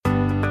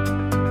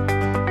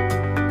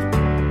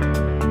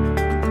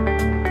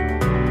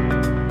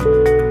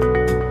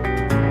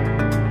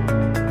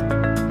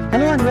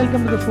and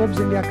welcome to the Forbes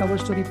India Cover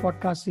Story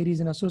podcast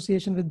series in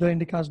association with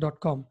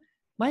theindicast.com.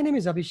 My name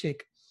is Abhishek.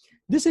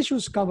 This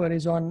issue's cover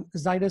is on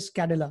Zydus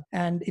Cadila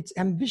and its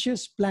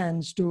ambitious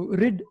plans to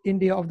rid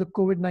India of the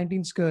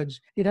COVID-19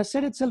 scourge. It has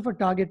set itself a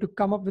target to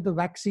come up with a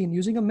vaccine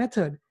using a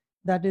method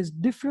that is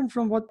different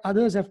from what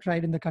others have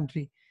tried in the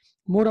country.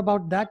 More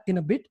about that in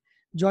a bit.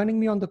 Joining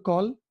me on the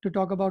call to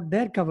talk about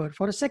their cover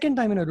for a second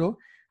time in a row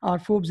are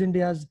Forbes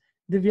India's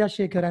Divya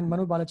Shekhar and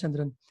Manu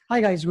Balachandran. Hi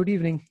guys, good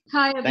evening.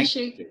 Hi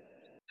Abhishek.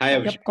 Hi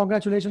Abhishek. Yep,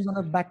 congratulations on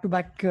a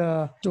back-to-back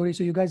story.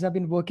 So you guys have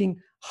been working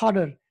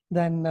harder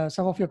than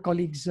some of your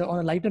colleagues on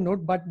a lighter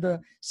note, but the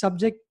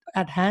subject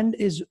at hand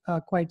is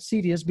quite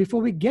serious. Before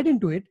we get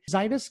into it,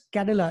 Zydus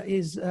Cadila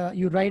is,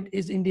 you write,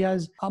 is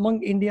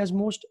among India's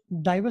most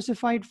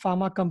diversified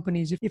pharma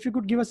companies. If you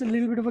could give us a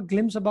little bit of a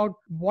glimpse about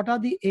what are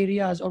the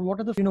areas or what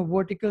are the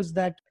verticals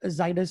that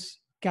Zydus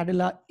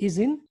Cadila is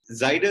in?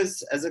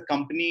 Zydus as a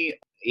company,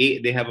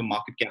 they have a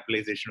market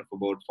capitalization of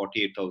about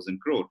 48,000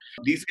 crore.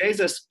 These guys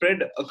are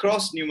spread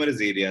across numerous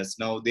areas.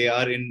 Now they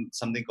are in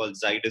something called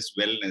Zydus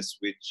Wellness,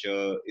 which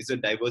is a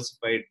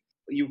diversified,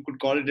 you could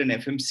call it an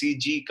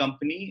FMCG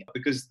company,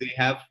 because they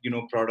have,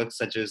 products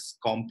such as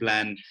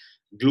Complan,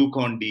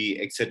 Glucon-D,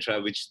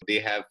 etc., which they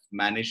have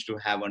managed to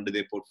have under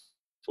their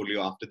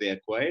portfolio after they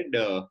acquired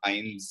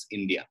Heinz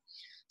India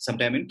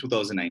sometime in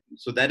 2009.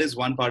 So that is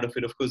one part of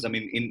it. Of course, I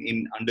mean,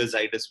 in under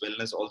Zydus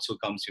Wellness also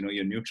comes,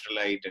 your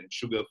Nutralite and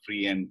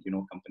sugar-free and,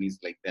 companies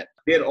like that.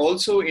 They're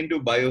also into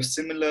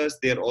biosimilars.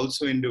 They're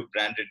also into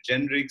branded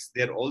generics.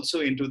 They're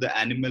also into the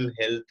animal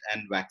health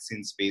and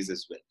vaccine space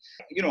as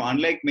well.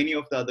 Unlike many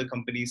of the other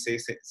companies, say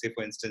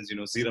for instance,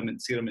 Serum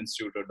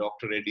Institute or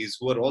Dr. Reddy's,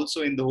 who are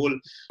also in the whole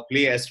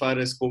play as far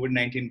as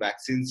COVID-19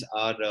 vaccines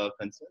are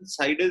concerned,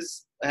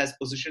 Zydus has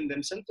positioned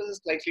themselves as a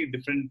slightly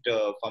different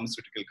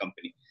pharmaceutical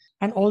company.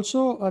 And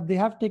also, they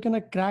have taken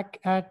a crack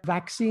at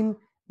vaccine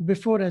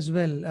before as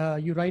well.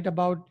 You write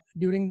about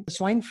during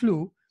swine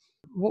flu.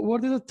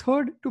 Were they the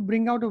third to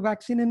bring out a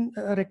vaccine in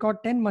a record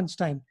 10 months'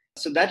 time?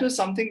 So that was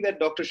something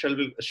that Dr.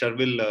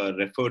 Sharvil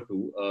referred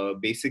to.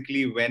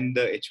 Basically, when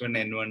the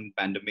H1N1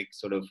 pandemic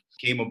sort of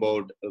came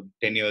about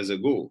 10 years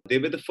ago, they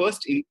were the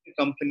first Indian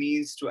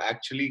companies to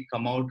actually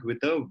come out with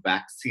a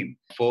vaccine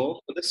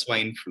for the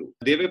swine flu.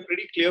 They were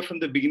pretty clear from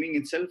the beginning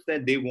itself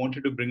that they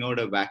wanted to bring out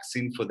a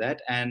vaccine for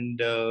that.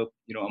 And,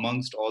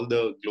 amongst all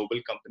the global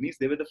companies,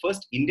 they were the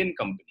first Indian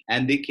company.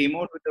 And they came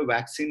out with a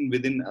vaccine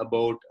within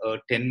about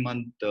 10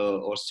 months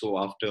or so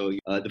after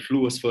the flu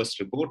was first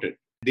reported.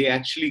 They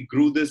actually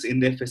grew this in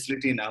their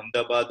facility in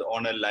Ahmedabad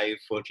on a live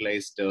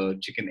fertilized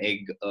chicken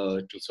egg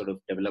to sort of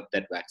develop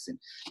that vaccine.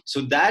 So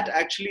that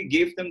actually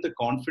gave them the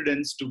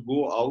confidence to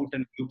go out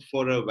and look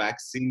for a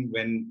vaccine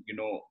when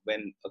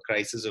a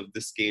crisis of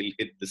this scale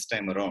hit this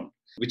time around,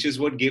 which is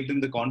what gave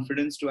them the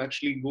confidence to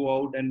actually go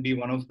out and be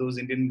one of those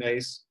Indian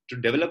guys to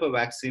develop a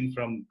vaccine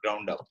from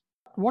ground up.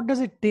 What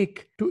does it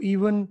take to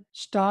even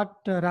start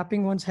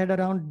wrapping one's head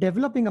around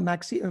developing a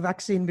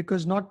vaccine?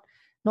 Because not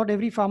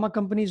every pharma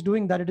company is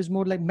doing that. It is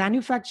more like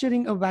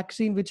manufacturing a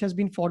vaccine which has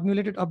been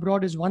formulated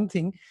abroad is one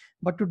thing,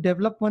 but to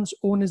develop one's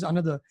own is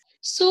another.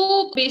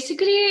 So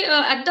basically,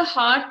 at the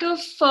heart of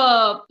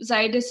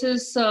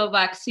Zydus's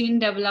vaccine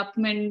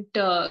development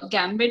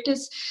gambit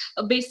is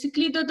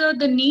basically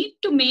the need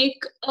to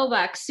make a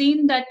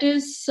vaccine that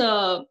is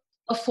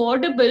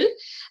affordable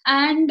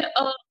and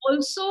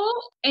also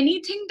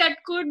anything that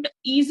could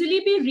easily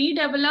be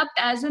redeveloped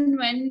as and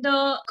when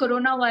the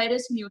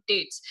coronavirus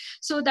mutates.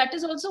 So that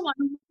is also one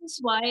of the reasons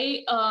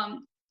why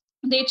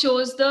they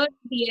chose the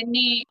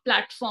DNA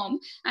platform,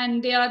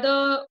 and they are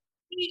the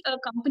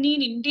company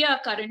in India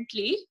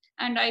currently.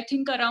 And I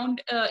think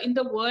around in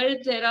the world,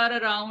 there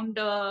are around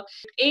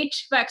 8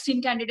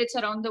 vaccine candidates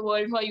around the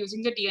world who are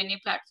using the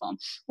DNA platform.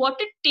 What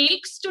it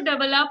takes to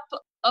develop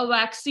a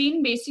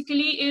vaccine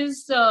basically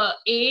is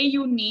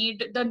you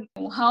need the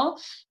know-how.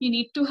 You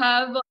need to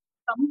have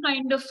some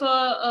kind of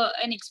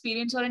an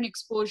experience or an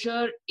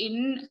exposure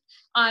in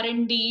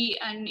R&D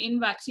and in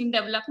vaccine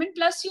development.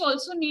 Plus, you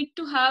also need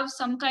to have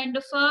some kind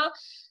of a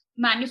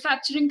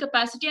manufacturing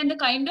capacity and the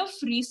kind of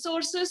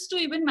resources to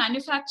even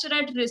manufacture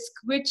at risk,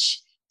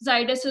 which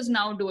Zydus is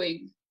now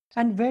doing.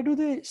 And where do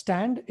they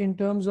stand in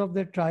terms of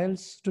their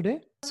trials today?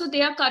 So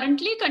they are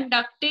currently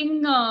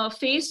conducting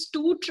phase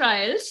 2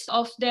 trials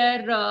of their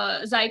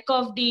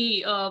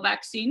ZyCoV-D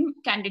vaccine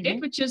candidate,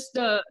 which is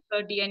the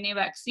DNA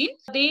vaccine.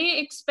 They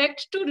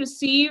expect to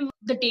receive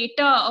the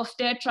data of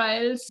their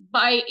trials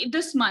by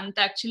this month,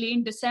 actually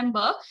in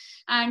December.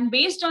 And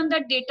based on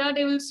that data,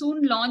 they will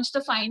soon launch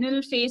the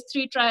final phase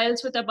 3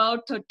 trials with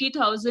about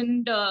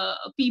 30,000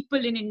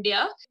 people in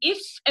India. If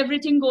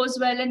everything goes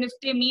well and if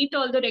they meet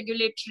all the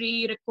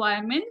regulatory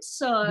requirements,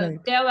 Right.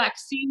 their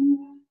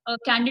vaccine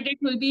candidate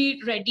will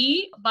be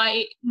ready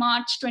by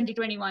March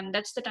 2021.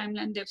 That's the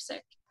timeline they've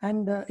set.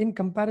 And in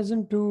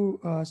comparison to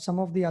some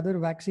of the other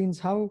vaccines,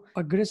 how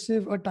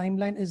aggressive a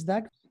timeline is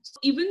that?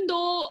 Even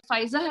though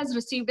Pfizer has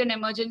received an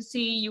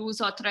emergency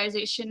use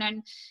authorization,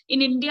 and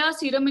in India,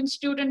 Serum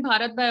Institute and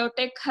Bharat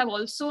Biotech have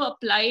also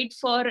applied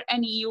for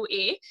an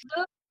EUA,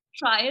 the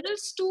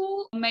trials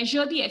to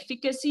measure the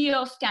efficacy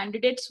of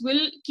candidates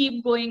will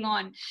keep going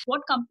on.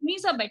 What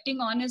companies are betting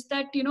on is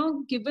that,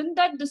 given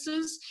that this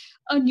is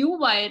a new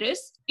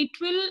virus, it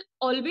will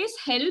always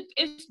help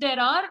if there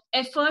are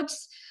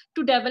efforts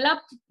to develop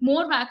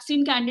more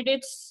vaccine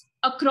candidates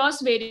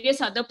across various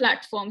other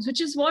platforms,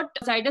 which is what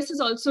Zydus is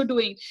also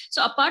doing.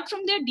 So apart from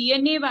their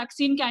DNA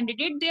vaccine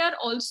candidate, they are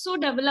also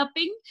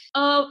developing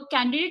a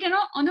candidate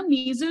on a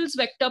measles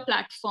vector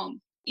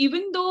platform.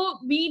 Even though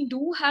we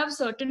do have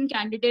certain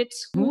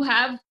candidates who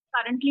have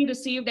currently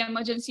received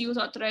emergency use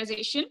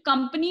authorization,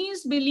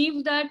 companies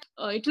believe that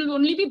it will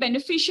only be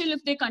beneficial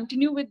if they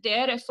continue with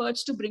their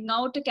efforts to bring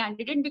out a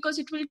candidate, because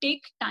it will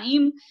take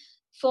time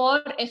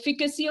for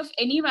efficacy of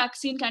any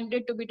vaccine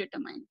candidate to be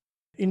determined.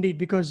 Indeed,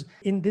 because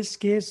in this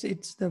case,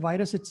 it's the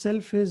virus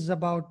itself is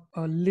about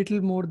a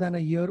little more than a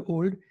year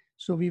old.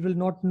 So we will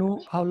not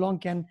know how long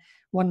can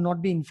one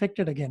not be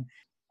infected again.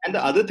 And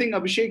the other thing,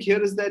 Abhishek,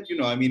 here is that,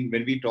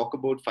 when we talk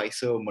about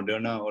Pfizer,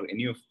 Moderna, or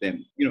any of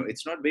them,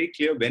 it's not very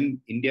clear when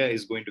India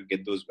is going to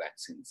get those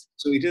vaccines.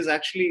 So it is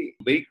actually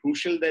very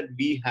crucial that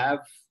we have,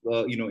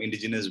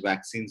 indigenous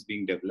vaccines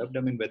being developed.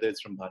 I mean, whether it's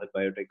from Bharat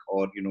Biotech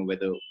or,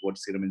 whether what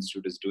Serum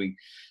Institute is doing.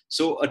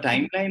 So a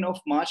timeline of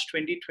March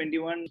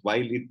 2021,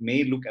 while it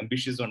may look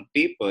ambitious on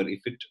paper, if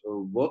it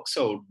works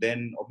out,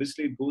 then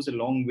obviously it goes a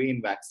long way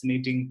in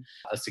vaccinating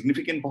a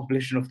significant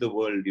population of the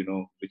world,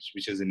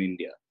 which is in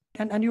India.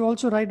 And you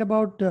also write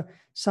about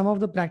some of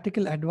the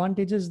practical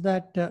advantages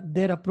that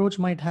their approach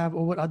might have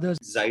over others.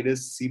 Zydus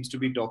seems to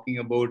be talking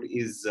about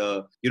is,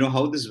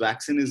 how this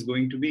vaccine is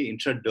going to be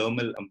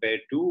intradermal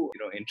compared to,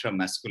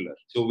 intramuscular.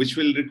 So which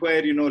will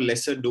require,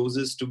 lesser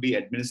doses to be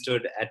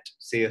administered at,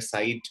 say, a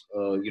site,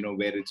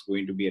 where it's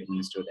going to be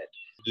administered at.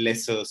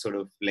 Lesser sort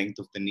of length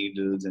of the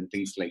needles and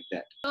things like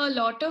that. A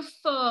lot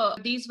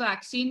of these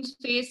vaccines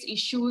face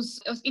issues.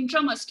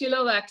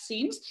 Intramuscular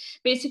vaccines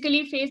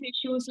basically face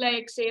issues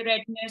like, say,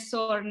 redness,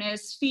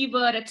 soreness,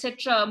 fever,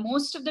 etc.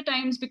 Most of the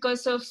times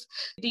because of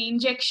the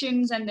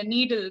injections and the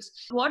needles.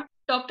 What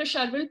Dr.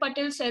 Sharvil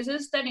Patel says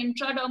is that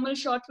intradermal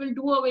shot will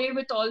do away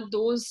with all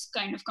those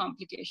kind of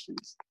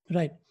complications.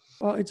 Right.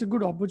 It's a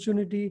good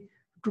opportunity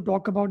to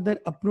talk about their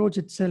approach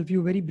itself.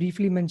 You very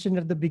briefly mentioned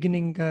at the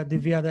beginning,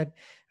 Divya, that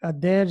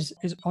theirs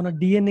is on a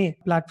DNA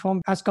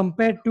platform as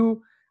compared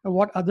to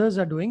what others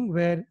are doing,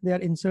 where they are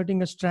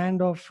inserting a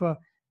strand of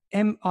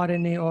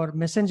mRNA or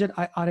messenger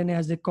RNA,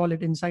 as they call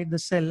it, inside the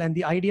cell. And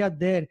the idea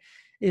there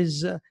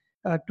is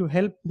to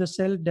help the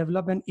cell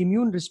develop an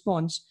immune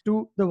response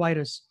to the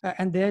virus.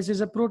 And theirs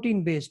is a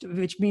protein based,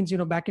 which means,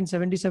 back in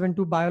 1977,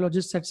 two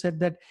biologists had said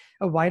that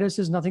a virus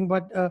is nothing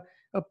but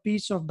a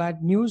piece of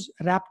bad news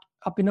wrapped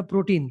up in a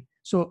protein.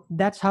 So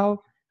that's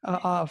how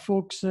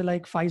folks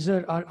like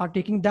Pfizer are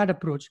taking that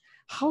approach.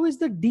 How is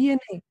the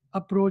DNA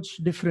approach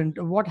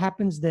different? What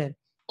happens there?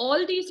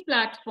 All these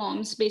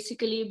platforms,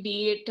 basically,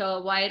 be it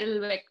a viral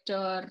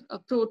vector, a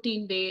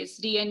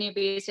protein-based,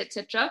 DNA-based,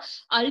 etc.,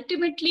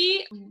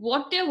 ultimately,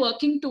 what they're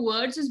working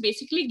towards is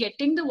basically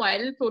getting the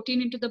viral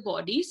protein into the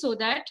body so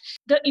that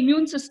the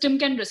immune system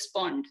can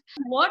respond.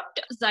 What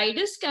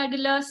Zydus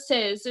Cadila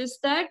says is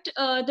that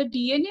the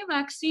DNA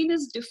vaccine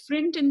is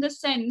different in the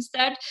sense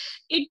that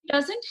it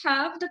doesn't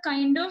have the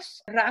kind of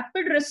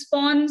rapid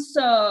response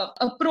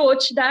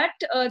approach that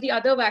the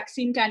other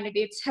vaccine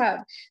candidates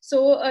have.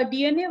 So a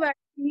DNA vaccine,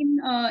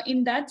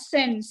 in that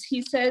sense, he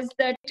says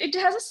that it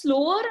has a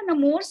slower and a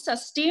more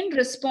sustained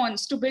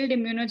response to build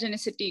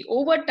immunogenicity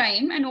over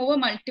time and over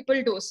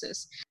multiple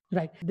doses.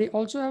 Right. They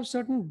also have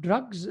certain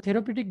drugs.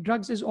 Therapeutic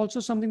drugs is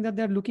also something that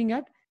they're looking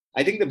at.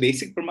 I think the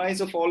basic premise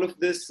of all of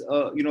this,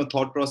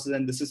 thought process,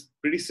 and this is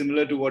pretty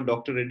similar to what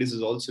Dr. Reddy's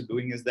is also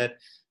doing, is that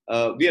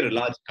we are a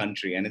large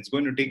country, and it's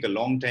going to take a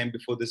long time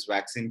before this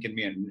vaccine can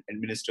be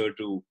administered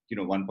to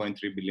 1.3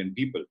 billion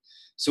people.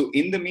 So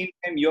in the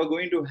meantime, you're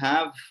going to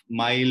have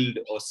mild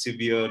or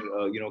severe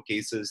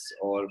cases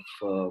of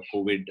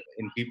COVID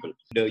in people.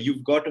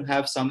 You've got to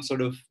have some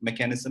sort of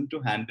mechanism to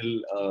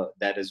handle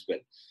that as well,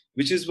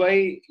 which is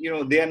why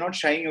they are not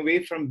shying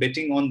away from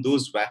betting on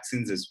those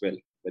vaccines as well,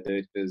 whether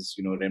it is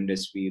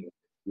remdesivir,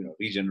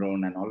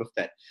 Regeneron, and all of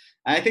that.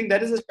 And I think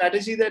that is a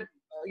strategy that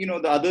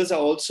the others are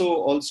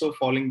also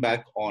falling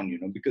back on,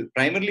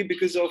 primarily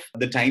because of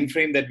the time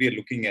frame that we are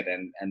looking at,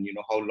 and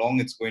how long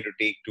it's going to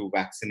take to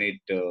vaccinate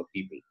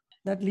people.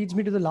 That leads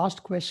me to the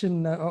last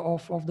question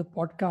of the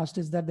podcast,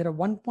 is that there are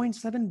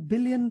 1.7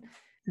 billion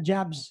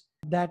jabs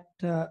that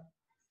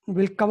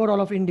will cover all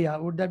of India.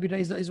 Would that be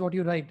right? Is what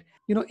you write?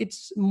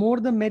 It's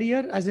more the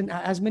merrier, as in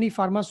as many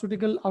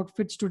pharmaceutical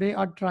outfits today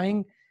are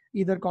trying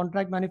either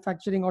contract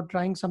manufacturing or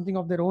trying something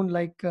of their own,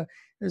 like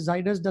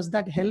Zydus. Does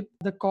that help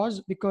the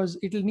cause? Because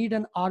it'll need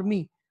an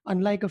army,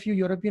 unlike a few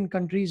European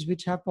countries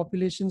which have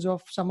populations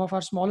of some of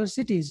our smaller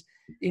cities.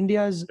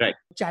 India's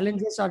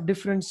challenges are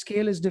different,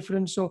 scale is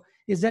different. So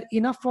is there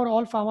enough for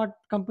all pharma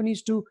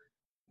companies to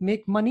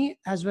make money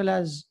as well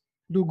as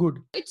do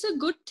good? It's a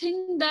good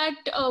thing that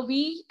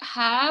we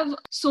have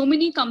so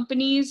many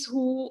companies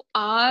who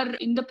are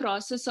in the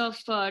process of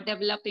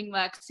developing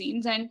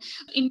vaccines, and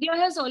India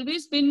has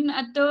always been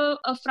at the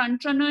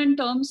front runner in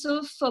terms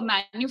of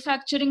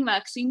manufacturing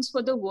vaccines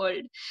for the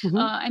world.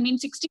 I mean,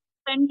 60%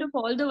 of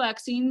all the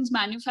vaccines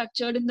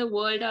manufactured in the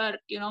world are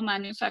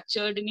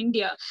manufactured in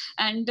India.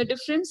 And the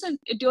difference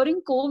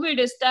during COVID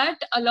is that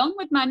along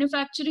with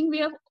manufacturing,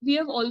 we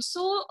have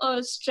also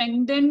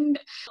strengthened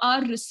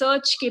our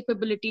research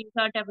capabilities,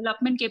 our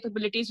development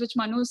capabilities, which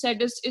Manu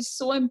said is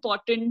so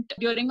important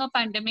during a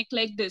pandemic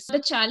like this. The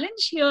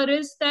challenge here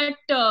is that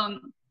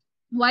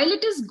while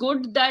it is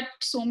good that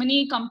so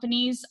many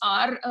companies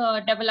are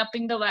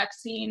developing the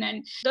vaccine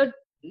and the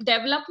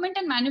development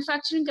and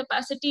manufacturing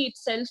capacity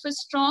itself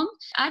is strong,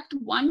 at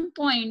one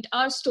point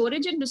our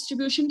storage and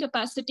distribution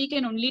capacity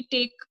can only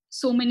take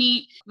so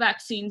many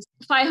vaccines,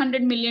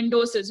 500 million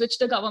doses, which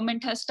the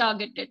government has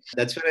targeted.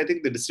 That's where I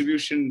think the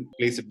distribution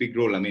plays a big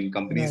role. I mean,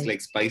 companies like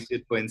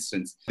SpiceJet, for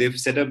instance, they've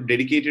set up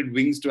dedicated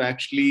wings to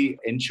actually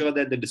ensure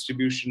that the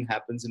distribution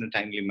happens in a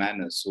timely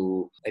manner.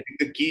 So I think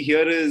the key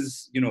here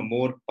is,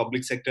 more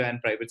public sector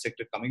and private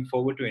sector coming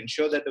forward to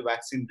ensure that the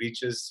vaccine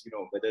reaches,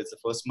 whether it's the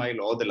first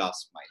mile or the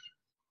last mile.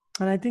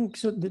 And I think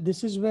so.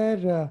 This is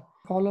where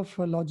all of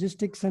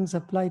logistics and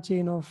supply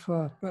chain of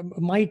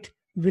might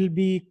will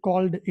be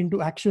called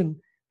into action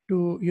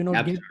to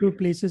get to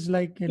places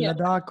like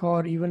Ladakh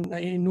or even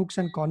in nooks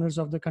and corners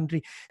of the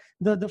country.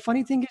 The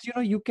funny thing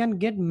is, you can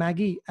get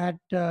Maggi at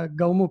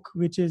Gaumukh,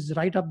 which is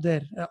right up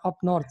there, up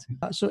north.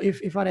 So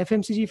if our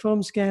FMCG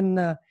firms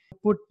can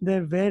put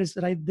their wares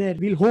right there,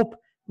 we'll hope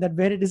that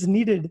where it is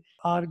needed,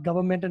 our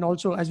government and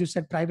also, as you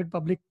said,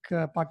 private-public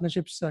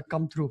partnerships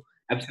come through.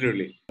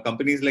 Absolutely.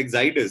 Companies like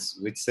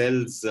Zydus, which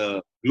sells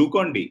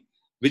Glucon-D,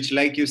 which,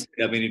 like you said,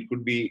 I mean, it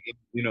could be,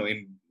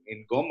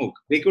 in Gaumukh.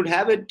 They could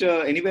have it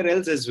anywhere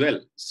else as well.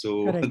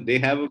 So they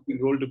have a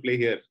big role to play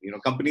here.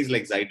 Companies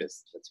like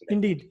Zydus. That's what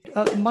Indeed.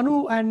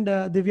 Manu and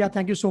Divya,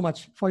 thank you so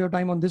much for your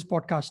time on this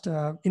podcast.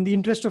 In the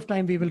interest of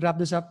time, we will wrap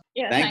this up.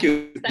 Yeah, Thank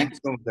you. Thanks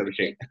so much,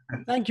 Abhishek.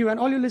 Thank you. And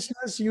all your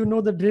listeners, you know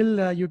the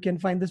drill. You can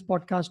find this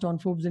podcast on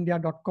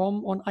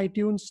ForbesIndia.com, on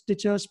iTunes,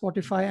 Stitcher,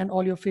 Spotify, and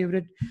all your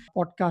favorite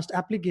podcast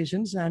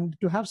applications. And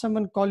to have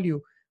someone call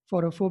you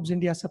for a Forbes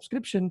India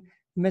subscription,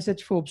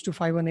 message Forbes to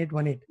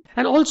 51818.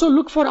 And also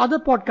look for other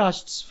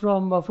podcasts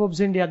from Forbes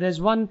India. There's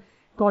one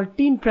called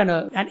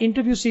Teenpreneur, an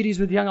interview series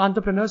with young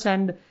entrepreneurs.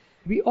 And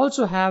we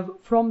also have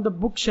From the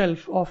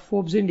Bookshelf of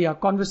Forbes India,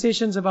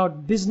 conversations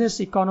about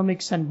business,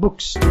 economics, and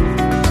books.